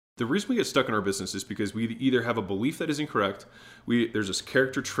the reason we get stuck in our business is because we either have a belief that is incorrect, there's this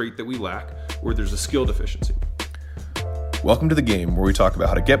character trait that we lack, or there's a skill deficiency. Welcome to The Game, where we talk about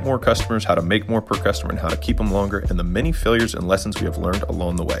how to get more customers, how to make more per customer, and how to keep them longer, and the many failures and lessons we have learned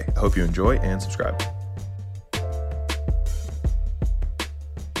along the way. I hope you enjoy and subscribe.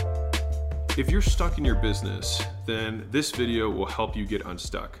 If you're stuck in your business, then this video will help you get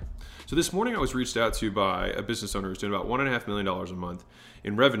unstuck. So this morning I was reached out to by a business owner who's doing about $1.5 million a month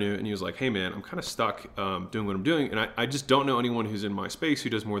in revenue, and he was like, hey man, I'm kind of stuck doing what I'm doing, and I just don't know anyone who's in my space who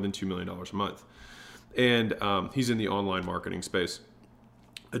does more than $2 million a month. And he's in the online marketing space,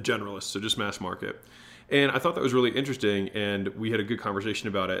 a generalist, so just mass market. And I thought that was really interesting, and we had a good conversation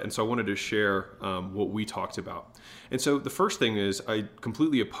about it, and so I wanted to share what we talked about. And so the first thing is I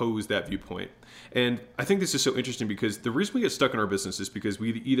completely oppose that viewpoint. And I think this is so interesting because the reason we get stuck in our business is because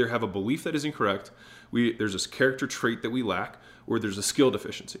we either have a belief that is incorrect, there's this character trait that we lack, or there's a skill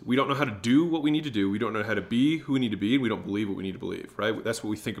deficiency. We don't know how to do what we need to do. We don't know how to be who we need to be, and we don't believe what we need to believe, right? That's what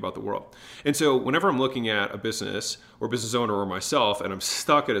we think about the world. And so whenever I'm looking at a business or business owner or myself, and I'm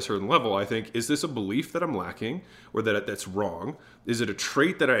stuck at a certain level, I think, is this a belief that I'm lacking or that's wrong? Is it a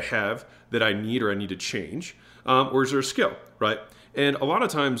trait that I have that I need or I need to change? Or is there a skill, right? And a lot of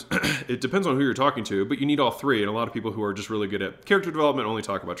times, it depends on who you're talking to, but you need all three. And a lot of people who are just really good at character development only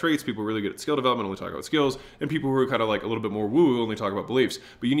talk about traits. People who are really good at skill development only talk about skills. And people who are kind of like a little bit more woo only talk about beliefs.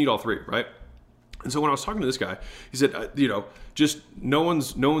 But you need all three, right? And so when I was talking to this guy, he said, just no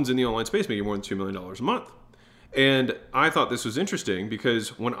one's in the online space making more than $2 million a month. And I thought this was interesting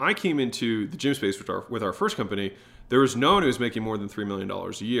because when I came into the gym space with our first company, there was no one who was making more than $3 million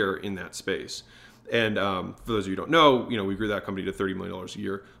a year in that space. And for those of you who don't know, we grew that company to $30 million a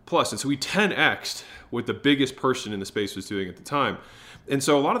year plus. And so we 10x'd what the biggest person in the space was doing at the time. And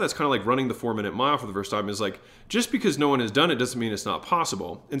so a lot of that's kind of like running the 4-minute mile for the first time is like, just because no one has done it doesn't mean it's not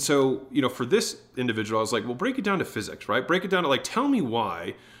possible. And so, for this individual, I was like, well, break it down to physics, right? Break it down to like, tell me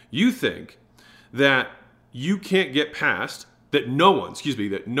why you think that you can't get past, that no one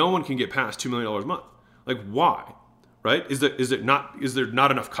can get past $2 million a month. Like, why, right? Is there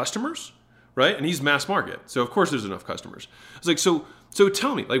not enough customers? Right? And he's mass market. So of course there's enough customers. It's like, so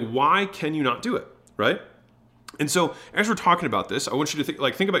tell me, like, why can you not do it? Right? And so as we're talking about this, I want you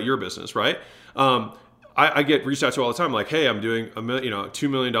to think about your business, right? I get reached out to all the time, like, hey, I'm doing $2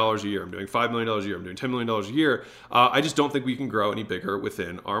 million a year. I'm doing $5 million a year. I'm doing $10 million a year. I just don't think we can grow any bigger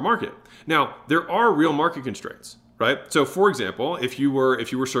within our market. Now, there are real market constraints, right? So for example, if you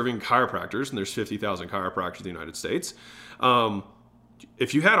were serving chiropractors, and there's 50,000 chiropractors in the United States,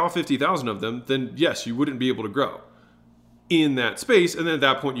 if you had all 50,000 of them, then yes, you wouldn't be able to grow in that space. And then at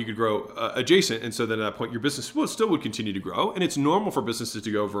that point you could grow adjacent. And so then at that point your business still would continue to grow. And it's normal for businesses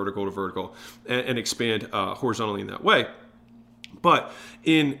to go vertical to vertical and expand horizontally in that way. But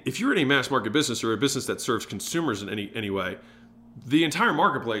if you're in a mass market business or a business that serves consumers in any way, the entire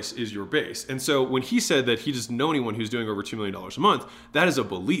marketplace is your base. And so when he said that he doesn't know anyone who's doing over $2 million a month, that is a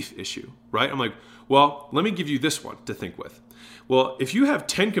belief issue, right? I'm like, well, let me give you this one to think with. Well, if you have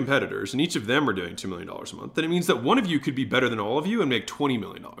 10 competitors and each of them are doing $2 million a month, then it means that one of you could be better than all of you and make $20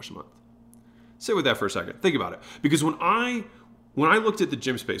 million a month. Sit with that for a second. Think about it. Because when I looked at the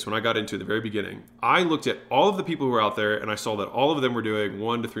gym space, when I got into it at the very beginning, I looked at all of the people who were out there and I saw that all of them were doing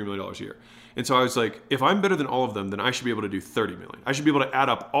 $1 to $3 million a year. And so I was like, if I'm better than all of them, then I should be able to do 30 million. I should be able to add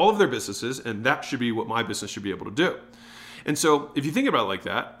up all of their businesses, and that should be what my business should be able to do. And so if you think about it like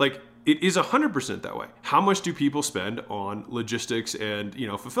that, like, it is 100% that way. How much do people spend on logistics and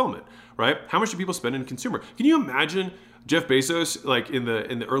fulfillment, right? How much do people spend in consumer? Can you imagine Jeff Bezos, like in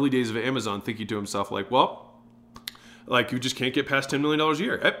the early days of Amazon, thinking to himself, like, well, like, you just can't get past $10 million a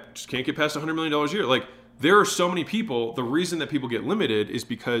year. Just can't get past $100 million a year. Like, there are so many people. The reason that people get limited is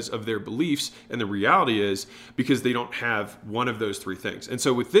because of their beliefs, and the reality is because they don't have one of those three things. And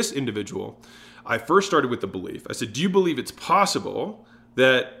so with this individual, I first started with the belief. I said, do you believe it's possible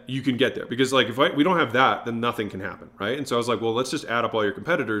that you can get there? Because like, if we don't have that, then nothing can happen, right? And so I was like, well, let's just add up all your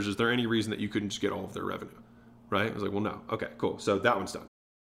competitors. Is there any reason that you couldn't just get all of their revenue, right? I was like, well, no. Okay, cool. So that one's done.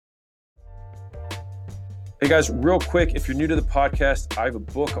 Hey guys, real quick, if you're new to the podcast, I have a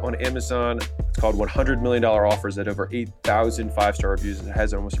book on Amazon. It's called $100 Million Offers that over 8,000 5-star reviews. It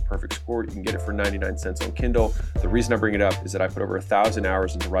has almost a perfect score. You can get it for 99 cents on Kindle. The reason I bring it up is that I put over 1,000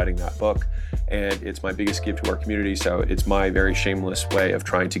 hours into writing that book, and it's my biggest gift to our community. So it's my very shameless way of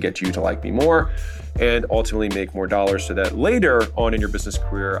trying to get you to like me more and ultimately make more dollars so that later on in your business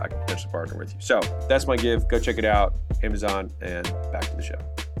career, I can potentially partner with you. So that's my give. Go check it out, Amazon, and back to the show.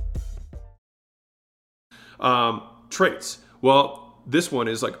 Traits. Well, this one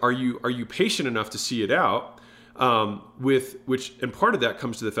is like, are you patient enough to see it out And part of that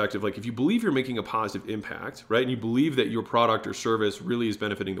comes to the fact of like, if you believe you're making a positive impact, right? And you believe that your product or service really is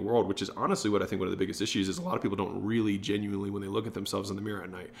benefiting the world, which is honestly what I think one of the biggest issues is. A lot of people don't really genuinely, when they look at themselves in the mirror at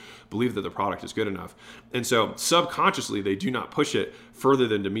night, believe that the product is good enough. And so subconsciously, they do not push it further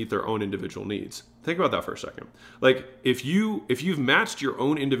than to meet their own individual needs. Think about that for a second. Like if you've matched your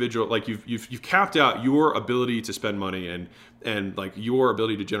own individual, like you've capped out your ability to spend money and like your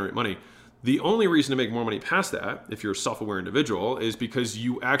ability to generate money, the only reason to make more money past that, if you're a self-aware individual, is because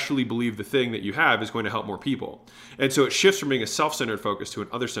you actually believe the thing that you have is going to help more people. And so it shifts from being a self-centered focus to an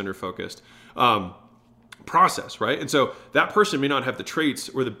other-centered focused process, right? And so that person may not have the traits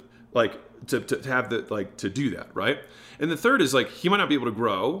or the to do that, right? And the third is like he might not be able to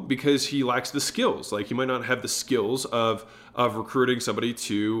grow because he lacks the skills. Like he might not have the skills of recruiting somebody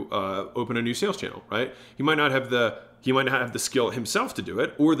to open a new sales channel, right? He might not have the skill himself to do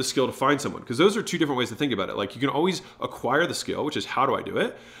it or the skill to find someone, because those are two different ways to think about it. Like you can always acquire the skill, which is how do I do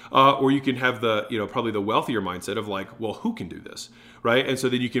it? Or you can have the, probably the wealthier mindset of like, well, who can do this, right? And so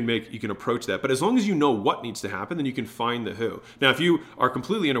then you can approach that. But as long as you know what needs to happen, then you can find the who. Now, if you are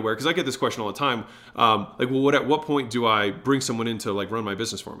completely unaware, because I get this question all the time, at what point do I bring someone in to like run my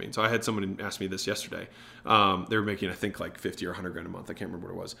business for me? And so I had someone ask me this yesterday. They were making, I think like 50 or 100 grand a month. I can't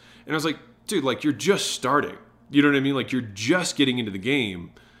remember what it was. And I was like, dude, like you're just starting. You know what I mean? Like you're just getting into the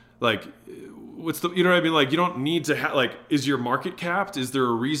game. Like you know what I mean? Like you don't need to is your market capped? Is there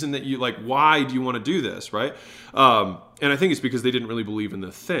a reason that why do you want to do this? Right. And I think it's because they didn't really believe in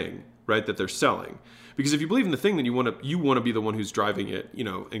the thing, right, that they're selling. Because if you believe in the thing, then you want to be the one who's driving it,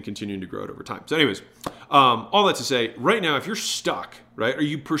 and continuing to grow it over time. So anyways, all that to say, right now, if you're stuck, right, or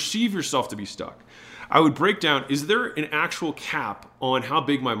you perceive yourself to be stuck, I would break down, is there an actual cap on how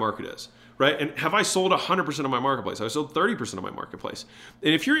big my market is? Right? And have I sold 100% of my marketplace? Have I sold 30% of my marketplace?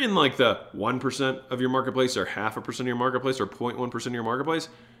 And if you're in like the 1% of your marketplace or 0.5% of your marketplace or 0.1% of your marketplace,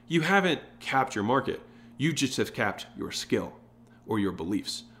 you haven't capped your market. You just have capped your skill or your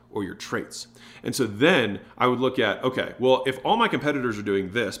beliefs or your traits. And so then I would look at, okay, well, if all my competitors are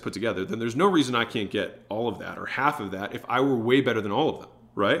doing this put together, then there's no reason I can't get all of that or half of that if I were way better than all of them.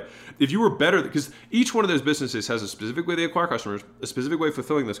 Right? If you were better, because each one of those businesses has a specific way they acquire customers, a specific way of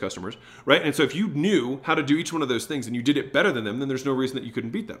fulfilling those customers, right? And so if you knew how to do each one of those things and you did it better than them, then there's no reason that you couldn't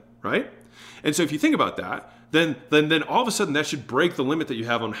beat them, right? And so if you think about that, then all of a sudden that should break the limit that you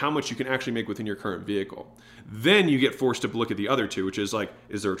have on how much you can actually make within your current vehicle. Then you get forced to look at the other two, which is like,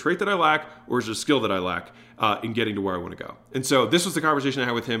 is there a trait that I lack or is there a skill that I lack in getting to where I want to go? And so this was the conversation I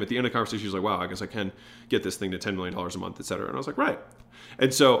had with him. At the end of the conversation, he was like, wow, I guess I can get this thing to $10 million a month, et cetera. And I was like, right.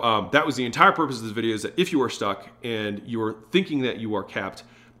 And so that was the entire purpose of this video, is that if you are stuck and you're thinking that you are capped,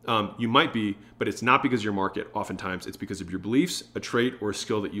 you might be, but it's not because of your market. Oftentimes it's because of your beliefs, a trait, or a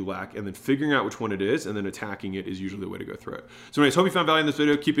skill that you lack, and then figuring out which one it is and then attacking it is usually the way to go through it. So anyways, hope you found value in this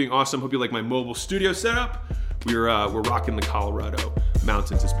video. Keep being awesome. Hope you like my mobile studio setup. We're rocking the Colorado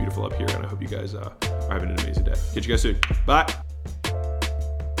mountains. It's beautiful up here, and I hope you guys are having an amazing day. Catch you guys soon. Bye.